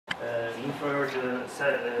invert,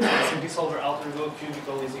 SMD solver, alter ego,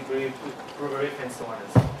 cubical, easy prover if, and so on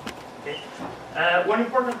and so on. Okay? One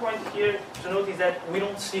important point here to note is that we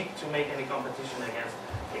don't seek to make any competition against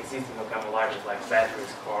existing OCaml libraries like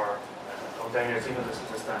batteries, car, or there's even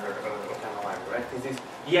the standard OCaml library, right? This is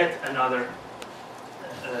yet another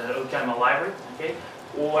OCaml library, okay,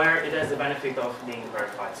 where it has the benefit of being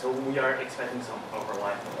verified. So we are expecting some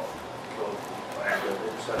overlap of code and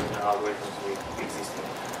certain algorithms with existing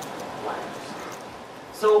libraries.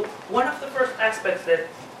 So one of the first aspects that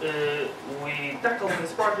we tackled in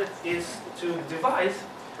this project is to devise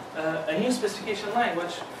a new specification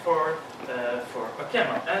language for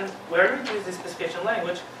OCaml. And we are going to use this specification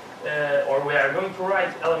language, or we are going to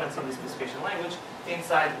write elements in this specification language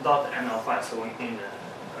inside .ml file, so in the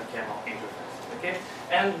OCaml interface. Okay?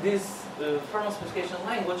 And this formal specification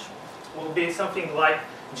language will be something like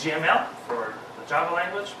GML for the Java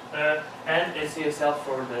language and ACSL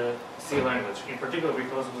for the C language, in particular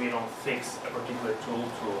because we don't fix a particular tool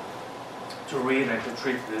to read and to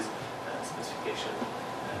treat this specification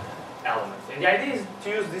elements. And the idea is to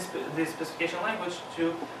use this specification language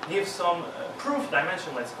to give some proof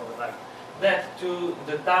dimension, let's call it like that, to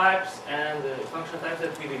the types and the function types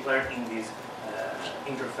that we declared in these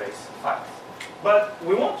interface files. But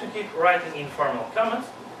we want to keep writing informal comments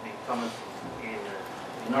in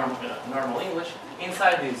normal English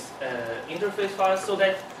inside these interface files so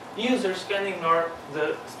that users can ignore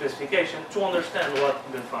the specification to understand what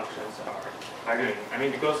the functions are doing. I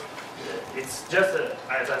mean, because it's just,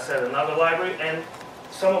 as I said, another library, and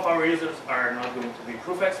some of our users are not going to be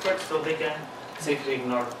proof experts, so they can safely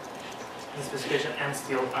ignore the specification and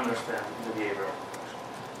still understand the behavior of the function.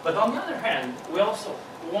 But on the other hand, we also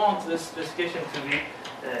want the specification to be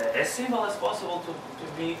as simple as possible to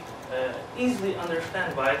be easily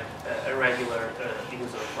understood by a regular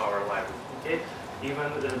user of our library. Okay?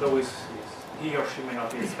 Even though he or she may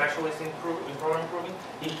not be a specialist in program proving,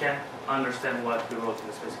 he can understand what we wrote in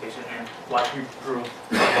the specification and what we proved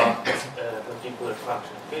about this particular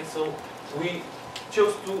function. Okay, so we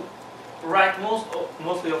chose to write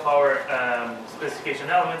mostly of our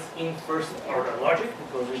specification elements in first-order logic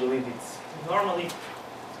because we believe it's normally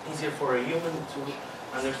easier for a human to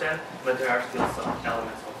understand, but there are still some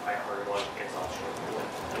elements of higher-order logic as I'll show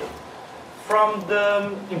you. From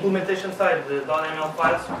the implementation side, the .ml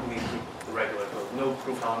files, we keep the regular code. No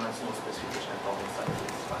proof elements, no specification at all inside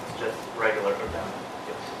these files, just regular OCaml.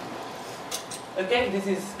 Okay, this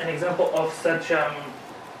is an example of such use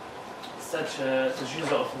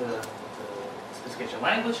of the specification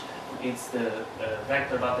language. It's the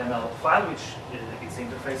vector.ml file, which is the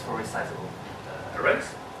interface for resizable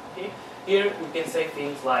arrays. Okay. Here we can say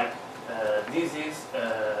things like this is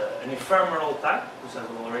an ephemeral type,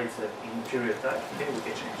 resizable array is in period type. Okay, we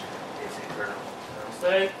can change its internal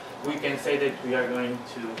state. We can say that we are going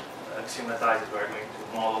to axiomatize it, we are going to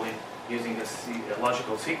model it using a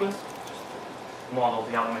logical sequence, just model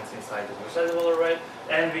the elements inside the resizable array,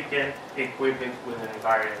 and we can equip it with an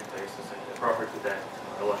invariant based to say the property that,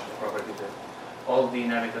 or a logical property that all the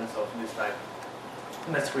inhabitants of this type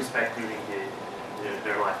must respect during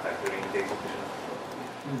their lifetime, during the execution of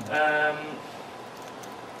the program.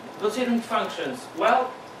 Considering functions,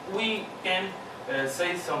 well, we can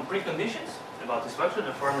say some preconditions about this function,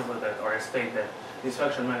 a formula that, or a state that this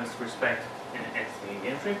function must respect at the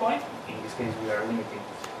entry point. In this case, we are limiting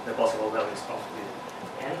the possible values of the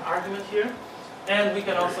n argument here. And we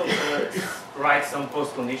can also write some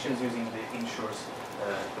post-conditions using the ensures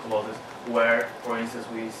clauses, where, for instance,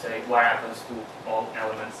 we say what happens to all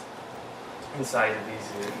elements inside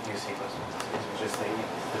these sequences. We just say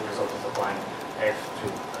the result of applying f to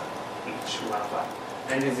each one of them.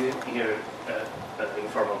 And this is here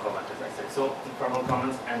informal comment, as I said. So informal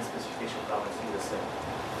comments and specification comments in the same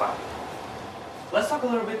file. Let's talk a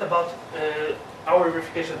little bit about our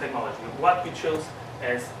verification technology, what we chose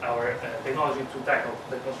as our technology to tackle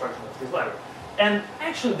the construction of this library. And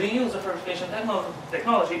actually, the use of verification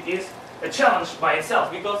technology is a challenge by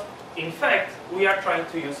itself because, in fact, we are trying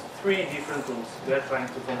to use 3 different tools. We are trying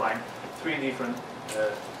to combine 3 different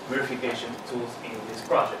verification tools in this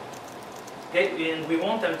project. Okay, and we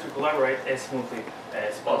want them to collaborate as smoothly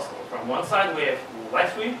as possible. From one side, we have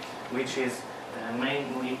LiveSweep, which is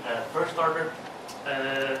mainly a first-order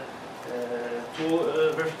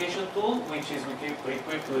verification tool, which is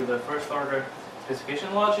equipped with the first-order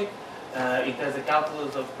specification logic. It has a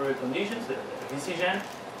calculus of preconditions, the VCGen,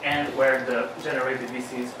 and where the generated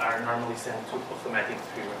VCs are normally sent to automatic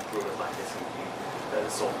improvers like SMD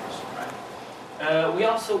solvers. Right? We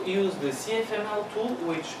also use the CFML tool,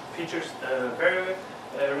 which features a very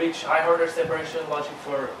rich high-order separation logic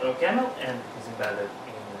for OCaml and is embedded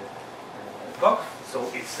in COC, so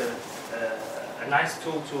it's a nice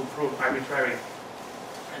tool to prove arbitrary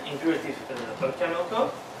and imperative OCaml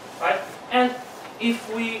code, right? And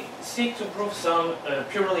if we seek to prove some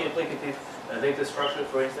purely applicative data structure,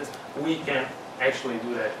 for instance, we can actually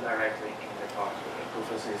do that directly in the COC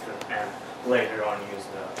proof of system and later on use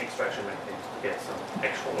the extraction mechanism to get some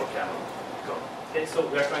actual OCaml code. Okay, so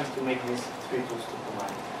we are trying to make these three tools to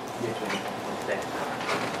combine between them.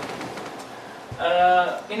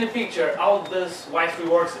 In the picture, how does Y3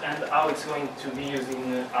 works and how it's going to be used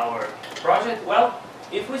in our project? Well,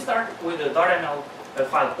 if we start with the .ml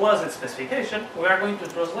file plus its specification, we are going to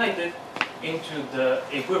translate it into the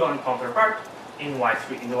equivalent counterpart in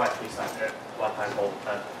Y3, in the Y3 side, what I call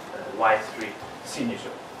Y3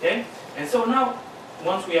 signature. Okay, and so now,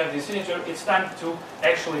 once we have the signature, it's time to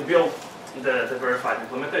actually build the verified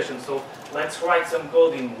implementation. So let's write some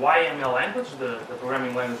code in YML language, the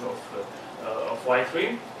programming language of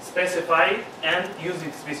Y3, specify it, and use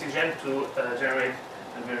its BCGen to generate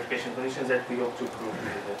the verification conditions that we hope to prove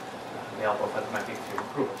with the help of automatic field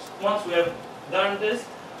provers. Once we have done this,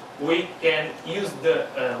 we can use the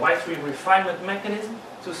Y3 refinement mechanism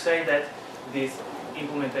to say that this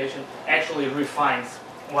implementation actually refines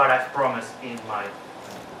what I've promised in my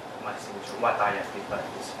signature, what I have declared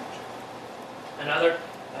in the signature. Another,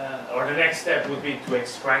 or the next step would be to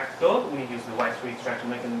extract code. We use the Y3 extraction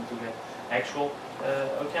mechanism to get actual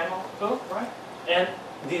OCaml code, right? And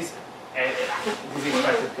this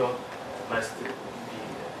extracted code must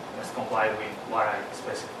comply with what I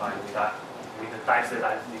specified with the types that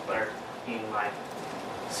I've declared in my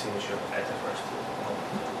signature at the first moment.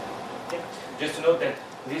 Okay. Just to note that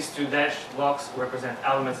these two dash blocks represent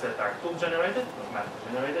elements that are tool generated,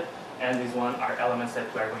 automatically generated, and these one are elements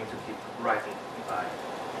that we are going to keep writing by.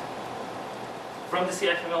 From the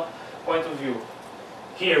CFML point of view,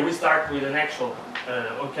 here we start with an actual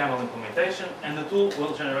OCaml implementation, and the tool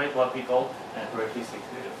will generate what we call a characteristic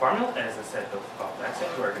formula as a set of complexes,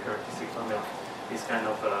 where the characteristic formula is kind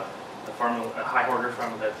of a formula, a high order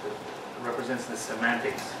formula that represents the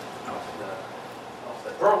semantics of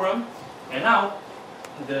the program. And now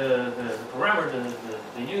the programmer,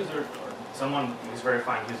 the user, or someone who is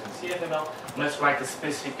verifying using CFML must write a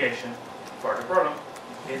specification for the program.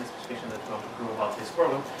 Okay, the specification that we want to prove about this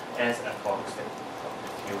program as a public statement.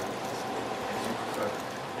 As you prefer.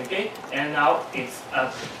 Okay, and now it's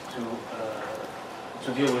up to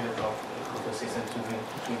deal with the proof of system,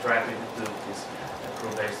 to interact with this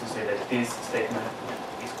proof base to say that this statement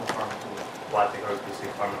is conform to what the characteristic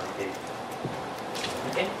formula gave.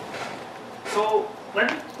 Okay, so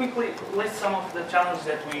let me quickly list some of the challenges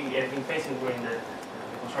that we have been facing during the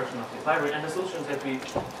construction of this library and the solutions that we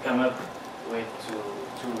come up with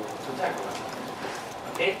to tackle them.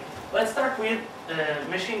 Okay, let's start with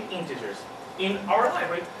machine integers. In our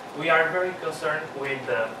library, we are very concerned with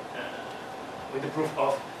the proof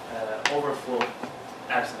of overflow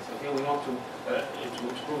absence. Okay, we want to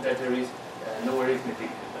prove that there is no arithmetic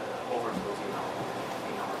overflows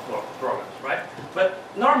in our programs, right? But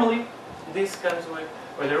normally, this comes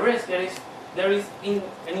with a risk. There is an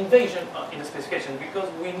invasion in the specification because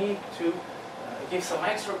we need to give some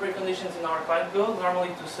extra preconditions in our client code,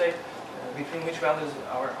 normally to say between which values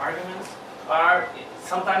our arguments are.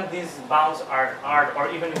 Sometimes these bounds are hard or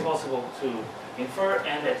even impossible to infer,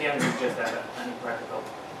 and at the end we just have an impractical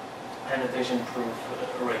annotation proof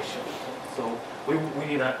ratio. So we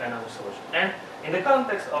need another solution. And in the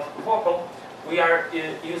context of vocal, we are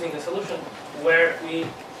using a solution where we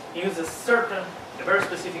use a very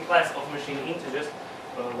specific class of machine integers,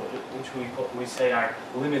 which we say are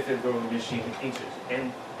limited growing machine integers.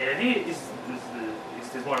 And the idea is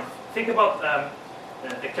this one. Think about a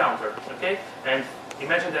counter, okay? And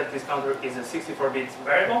imagine that this counter is a 64-bit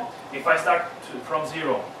variable. If I start from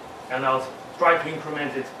 0 and I'll try to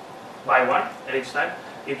increment it by 1 at each time,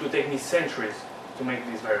 it will take me centuries to make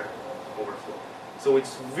this variable overflow. So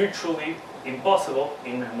it's virtually impossible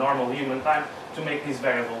in a normal human time to make this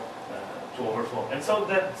variable to overflow. And so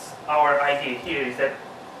that's our idea here, is that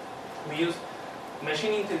we use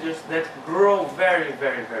machine integers that grow very,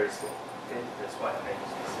 very, very slow. Okay? That's why I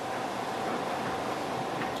use this.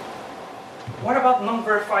 What about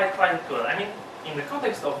non-verified client code? I mean, in the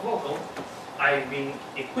context of vocal, I've been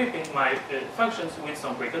equipping my functions with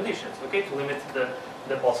some preconditions, okay, to limit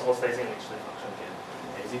the possible states in which the function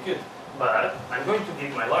can execute. But I'm going to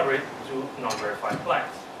give my library to non-verified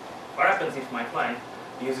clients. What happens if my client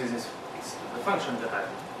uses the function that I've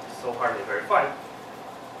so hardly verified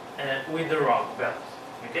with the wrong values,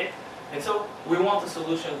 okay? And so we want a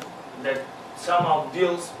solution that somehow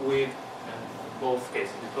deals with both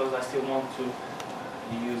cases, because I still want to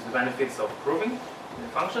use the benefits of proving the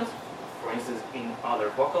functions for instance, in other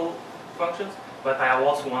vocal functions, but I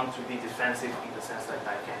also want to be defensive in the sense that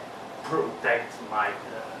I can protect my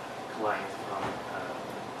client from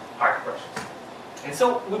hard questions. And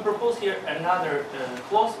so we propose here another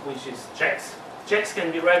clause, which is checks. Checks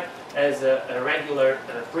can be read as a regular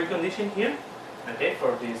precondition here, okay,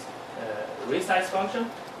 for this resize function.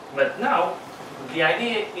 But now the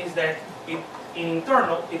idea is that in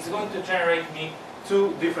internal it's going to generate me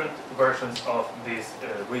two different versions of this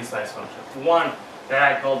resize function. One that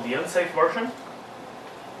I call the unsafe version,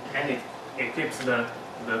 and it keeps the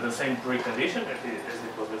same precondition as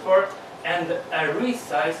it was before, and a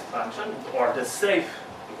resize function, or the safe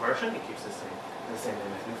version, it keeps the same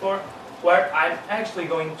name as before, where I'm actually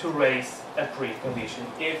going to raise a precondition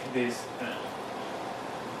if this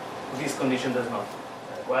condition does not.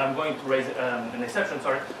 Well, I'm going to raise an exception,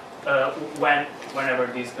 sorry, whenever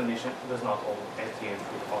this condition does not hold at the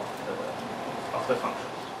entry of the function.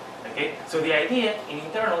 Okay, so the idea in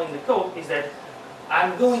internal in the code is that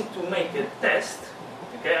I'm going to make a test.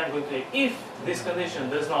 Okay, I'm going to say if this condition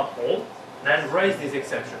does not hold, then raise this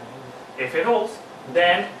exception. If it holds,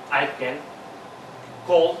 then I can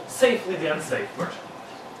call safely the unsafe version.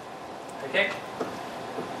 Okay.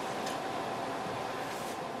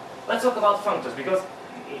 Let's talk about functors, because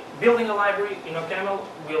building a library in OCaml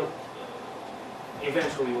will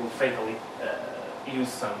eventually fatally use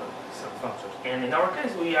some functors. And in our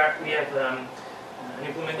case, we have an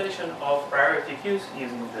implementation of priority queues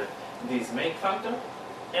using this make functor.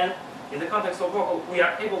 And in the context of vocal, we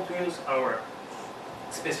are able to use our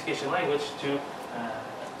specification language to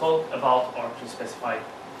talk about or to specify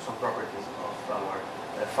some properties of our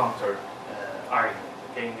functor argument.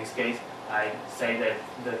 Okay, in this case, I say that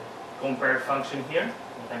the compare function here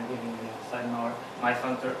that I'm giving inside my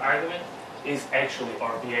functor argument is actually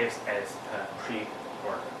or behaves as a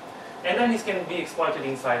pre-order. And then this can be exploited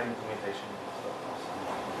inside the implementation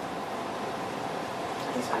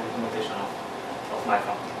of my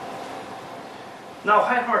function. Now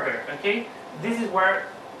high order, okay? This is where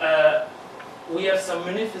we have some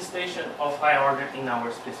manifestation of high order in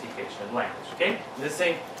our specification language, okay? The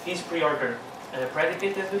same is pre-order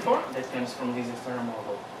predicate as before, that comes from this external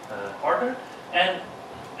model order. And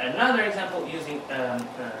another example using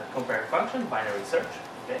compare function, binary search.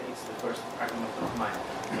 Okay, it's the first argument of my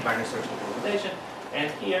binary search implementation.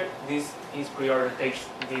 And here, this is pre-order takes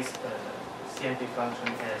this CMP function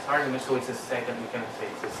as argument, so it's a second. We can say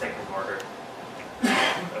it's a second order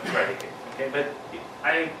predicate. Okay, but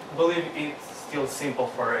I believe it's still simple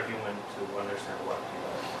for a human to understand what we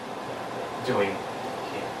are doing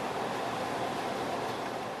here.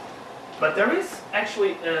 But there is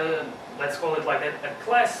actually, let's call it like that, a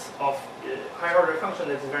class of high order function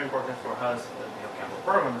that is very important for us, the OCaml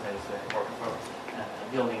programs, and it's very important for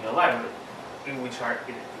building a library, in which are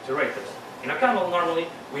iterators. In OCaml, normally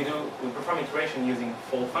we perform iteration using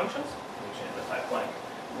fold functions, which is the type like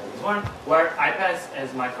this one, where I pass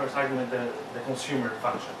as my first argument the consumer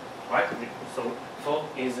function, right? So fold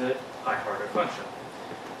is a high order function.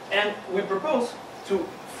 And we propose to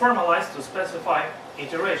formalize, to specify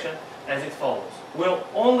iteration as it follows. We'll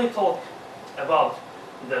only talk about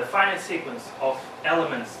the finite sequence of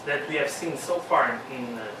elements that we have seen so far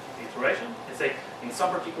in iteration. Let's say in some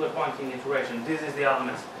particular point in iteration, this is the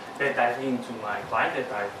elements that I've given to my client,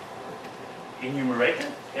 that I've enumerated.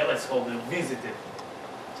 Okay, let's call the visited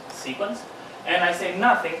sequence. And I say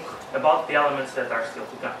nothing about the elements that are still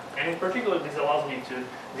to come. And in particular, this allows me to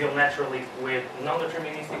deal naturally with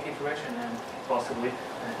non-deterministic iteration and possibly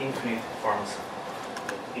infinite forms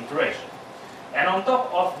of iteration. And on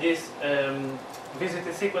top of this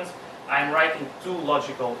visited sequence, I'm writing two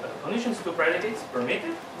logical conditions, two predicates,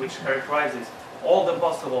 permitted, which characterizes all the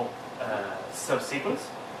possible subsequence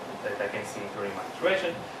that I can see during my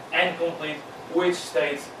iteration, and complete, which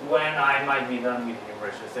states when I might be done with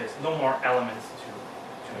enumeration. It says no more elements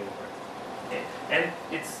to enumerate. Okay. And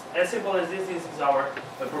it's as simple as this. This is our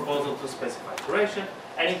proposal to specify iteration,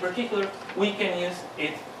 and in particular, we can use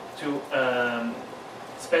it to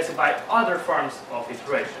specify other forms of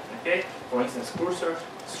iteration. Okay, for instance, cursors,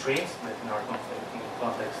 streams, that in our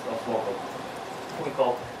context of vocal we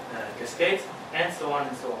call cascades, and so on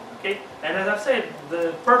and so on. Okay, and as I've said,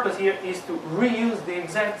 the purpose here is to reuse the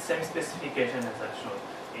exact same specification as I've shown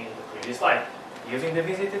in the previous slide, using the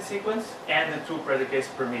visited sequence and the two predicates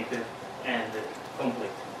permitted and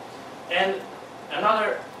complete. And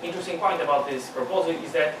another interesting point about this proposal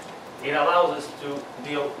is that it allows us to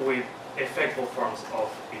deal with effectful forms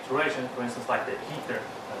of iteration, for instance, like the heater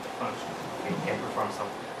function. It can perform some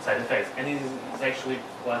side effects, and this is actually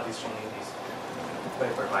what is shown in this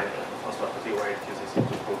paper by François, where it uses it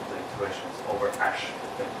to prove the iterations over hash.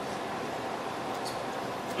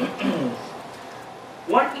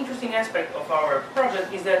 One interesting aspect of our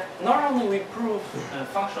project is that not only we prove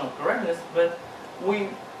functional correctness, but we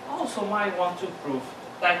also might want to prove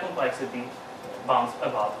time complexity bounds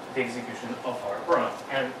about the execution of our program.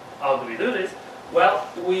 And how do we do this? Well,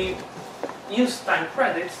 we use time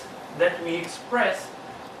credits that we express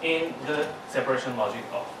in the separation logic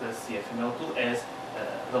of the CFML tool as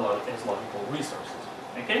logical resources.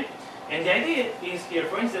 Okay? And the idea is here,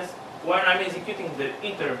 for instance, when I'm executing the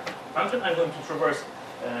iter function, I'm going to traverse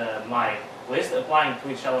my list, applying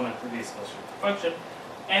to each element to this constructor function,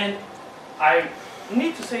 and I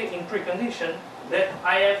need to say in precondition that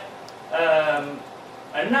I have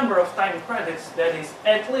a number of time credits that is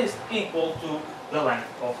at least equal to the length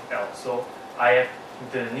of L. So I have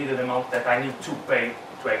the needed amount that I need to pay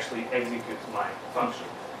to actually execute my function.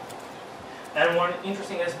 And one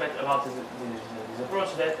interesting aspect about this approach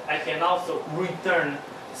is that I can also return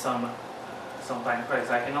some time credits.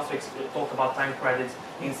 I can also talk about time credits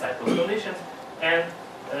inside those conditions, and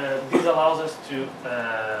this allows us to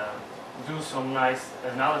do some nice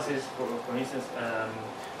analysis, for instance,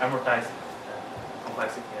 amortized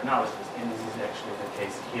complexity analysis. And this is actually the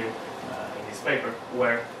case here in this paper,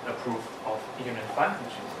 where a proof of unit 5,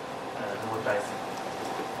 which is amortized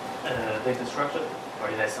data structure, or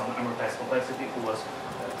it has some amortized complexity, was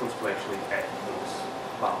proved to actually add those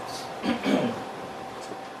bounds.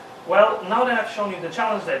 Well, now that I've shown you the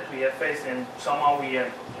challenge that we have faced and somehow we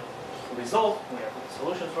have resolved, we have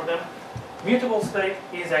solutions for them, mutable state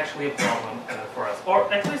is actually a problem for us.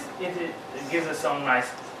 Or at least it gives us some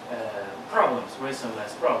nice problems, some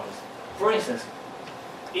nice problems. For instance,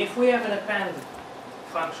 if we have an append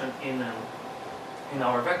function in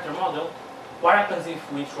our vector model, what happens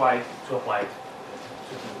if we try to apply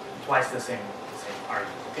twice the same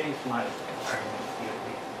argument? Okay, if my argument here,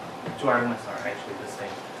 the two arguments are actually the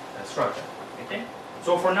same structure. Okay,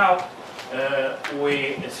 so for now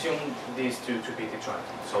we assume these two to be disjoint,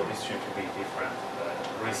 so these two to be different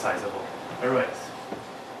resizable arrays.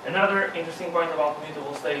 Another interesting point about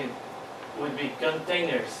mutable state would be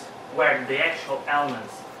containers where the actual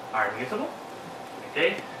elements are mutable.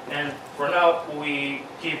 Okay, and for now we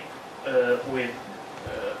keep with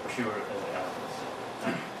pure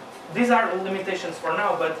elements. These are limitations for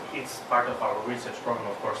now, but it's part of our research program,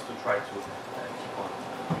 of course, to try to keep on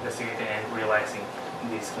investigating and realizing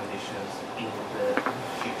these conditions in the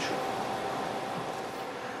future.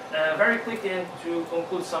 Very quickly, and to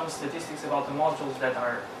conclude, some statistics about the modules that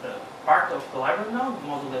are part of the library now, the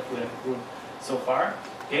module that we have approved so far.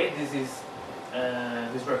 Okay, this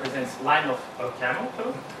represents line of OCaml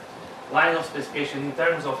code, line of specification in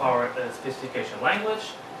terms of our specification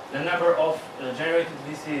language, the number of generated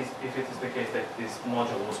VCs, if it is the case that this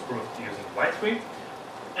module was proved using Y3,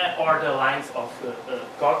 or the lines of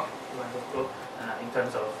code, in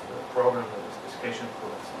terms of program specification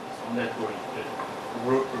codes, so that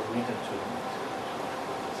were written to.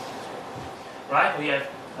 Right, we have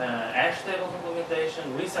hash tables implementation,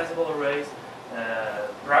 resizable arrays,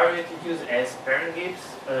 priority queues as parent gives,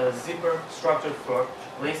 zipper structure for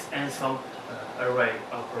lists, and some array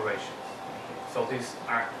operations. So these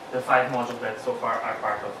are the 5 modules that so far are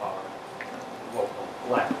part of our local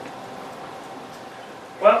lab.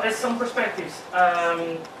 Well, as some perspectives,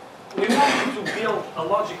 we wanted to build a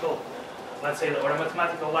logical, let's say, or a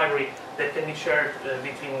mathematical library that can be shared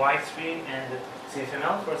between Y3 and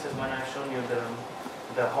CFML. For instance, when I've shown you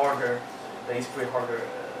the order, the history order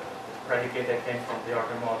predicate that came from the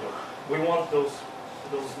order module, we want those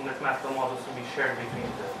mathematical models to be shared between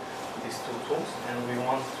these two tools, and we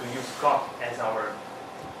want to use COC as our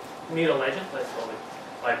middle agent, let's call it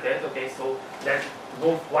like that. Okay, so that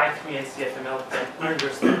both Y3 and CFML can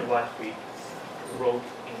understand what we wrote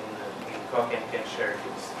in COC and can share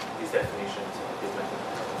these definitions, these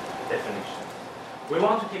mathematical definitions. We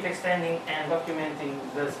want to keep extending and documenting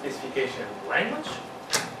the specification language.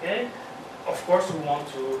 Okay, of course we want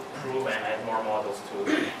to prove and add more models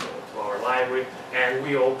to our library, and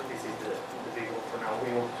we hope, this is the big hope for now, we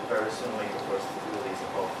hope to very soon make the first release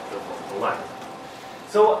of the library.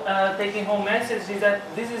 So taking home message is that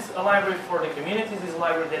this is a library for the community. This is a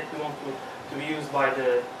library that we want to be used by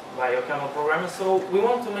OCaml programmers. So we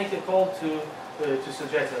want to make a call to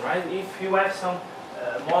suggestion, right? If you have some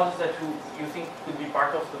models that you think could be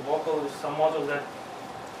part of the vocal, some models that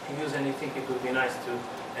you use and you think it would be nice to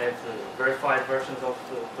have verified versions of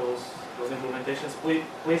those implementations,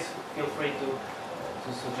 please feel free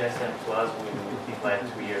to suggest them to us. We would be glad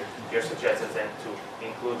to hear your suggestions and to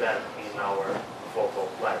include them in our vocal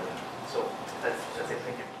library. So that's it.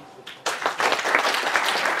 Thank you.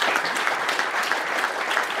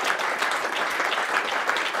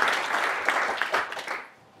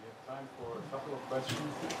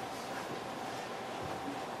 questions?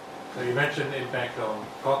 So you mentioned impact on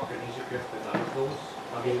COC and ICFP and other tools.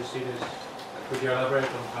 How do you see this? Could you elaborate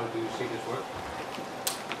on how do you see this work?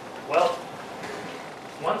 Well,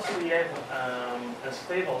 once we have a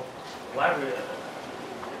stable library,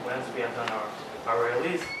 once we have done our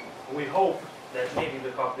release, we hope that maybe the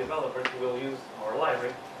COC developers will use our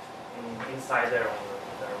library inside their own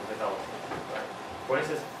development. Right? For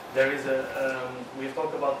instance, there is we've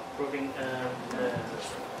talked about proving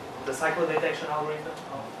the cycle detection algorithm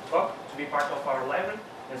of COC to be part of our library,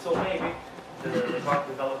 and so maybe the COC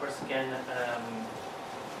developers can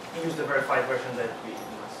use the verified version that we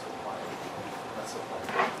must supply.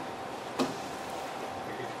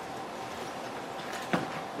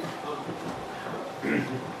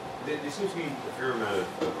 There seems to be a fair amount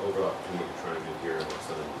of overlap between what you're trying to do here and what's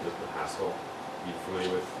done in the Haskell. Are you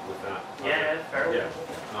familiar with that? Yeah, fairly. Yeah.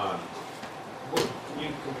 Well, can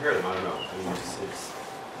you compare them? I don't know. I mean, it's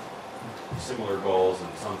similar goals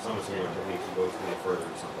and some similar techniques. You go a little further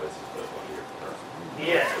in some places, but what are your comparisons?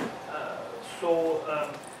 Yeah. So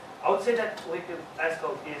I would say that liquid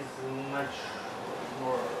Haskell is much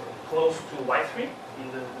more close to Y3 in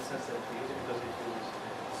the sense that we use it because it uses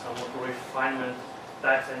some refinement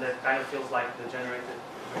types, and that kind of feels like the generated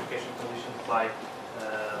verification conditions by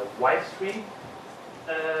Y3.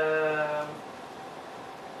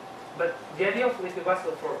 But the idea of liquid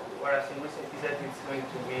Haskell, for what I've seen recently, is that it's going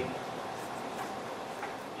to be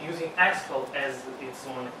using Haskell as its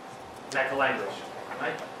own meta language,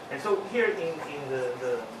 right? And so here in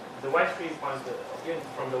the Y3 point of view,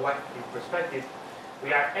 from the Y3 perspective,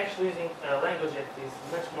 we are actually using a language that is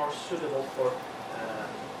much more suitable for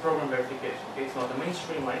program verification. Okay? It's not a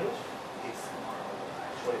mainstream language. It's more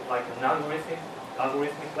actually like an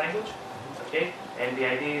algorithmic language. Okay? And the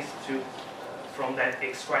idea is to, from that,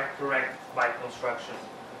 extract correct by construction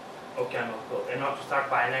OCaml code, and not to start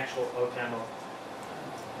by an actual OCaml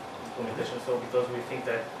implementation. So because we think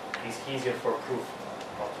that it's easier for proof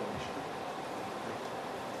automation.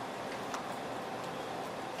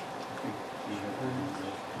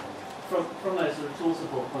 From a sort of tool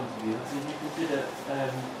support point of view, did you consider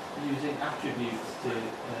using attributes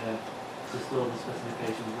to store the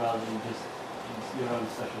specifications rather than just your own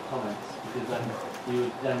special comments? Because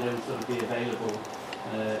then they would sort of be available,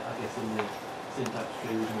 I guess, in the syntax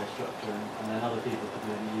tree with more structure, and then other people could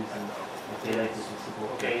maybe use them if they later to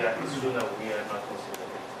support. Okay, yeah, it's true. No, we are not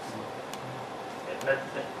considering it. Yeah,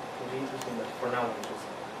 that would be interesting, but for now we just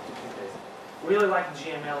keep this. Really like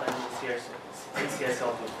GML and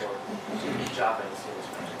CSL tools for Java and C++.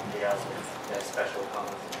 They have special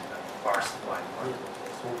comments and parsed line particles.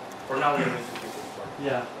 So for now we need to keep it for.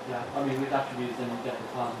 Yeah. I mean, with attributes, then you get the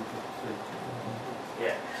class and free.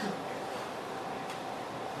 Yeah.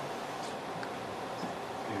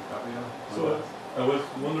 So I was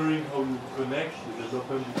wondering how you connect the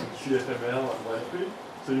development between CFML and Y3.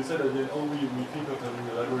 So you said that then only we think of having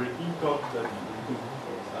a library in COC that we could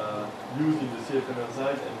use in the CFML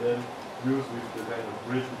side and then use with the kind of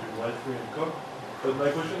bridge between Y3 and COC. But my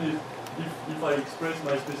question is, if I express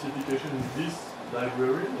my specification in this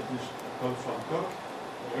library that comes from COC,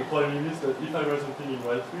 the problem is that if I write something in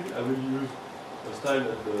Y3, I will use a style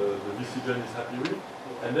that the VCGen is happy with,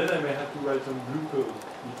 and then I may have to write some glue code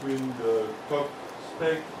between the COC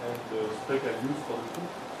spec and the spec I use for the tool.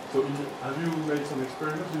 So have you made some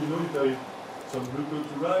experiments? Do you know if there is some glue code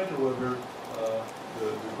to write, or whether the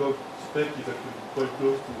COC spec is actually quite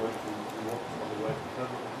close to what you want on the Y3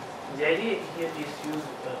 side? The idea here is to use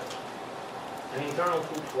an internal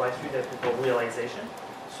tool to Y3 that we call realization.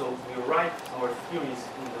 So we write our theories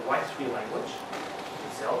in the Y3 language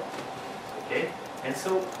itself, okay? And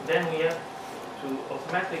so then we have to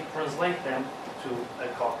automatically translate them to a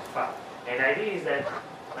COC file. And the idea is that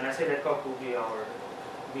when I say that COC will be our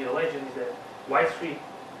middle agent, is that Y3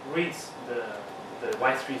 reads the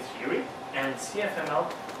Y3 theory, and CFML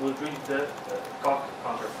will read the COC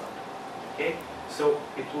counterpart. Okay, so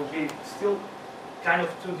it will be still kind of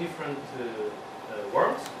two different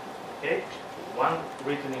words. Okay, one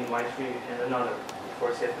written in Y3 and another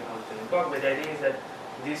for CFML written in COC. But the idea is that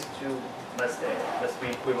these two must be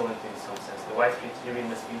equivalent in some sense. The Y3 theory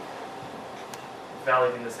must be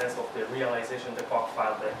valid in the sense of the realization, the COC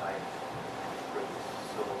file that I produce.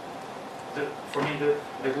 So for me,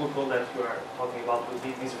 the glue code that you are talking about would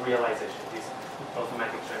be this realization, this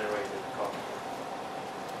automatic generated COC.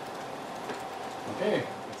 Okay,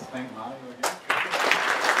 let's thank Mario again.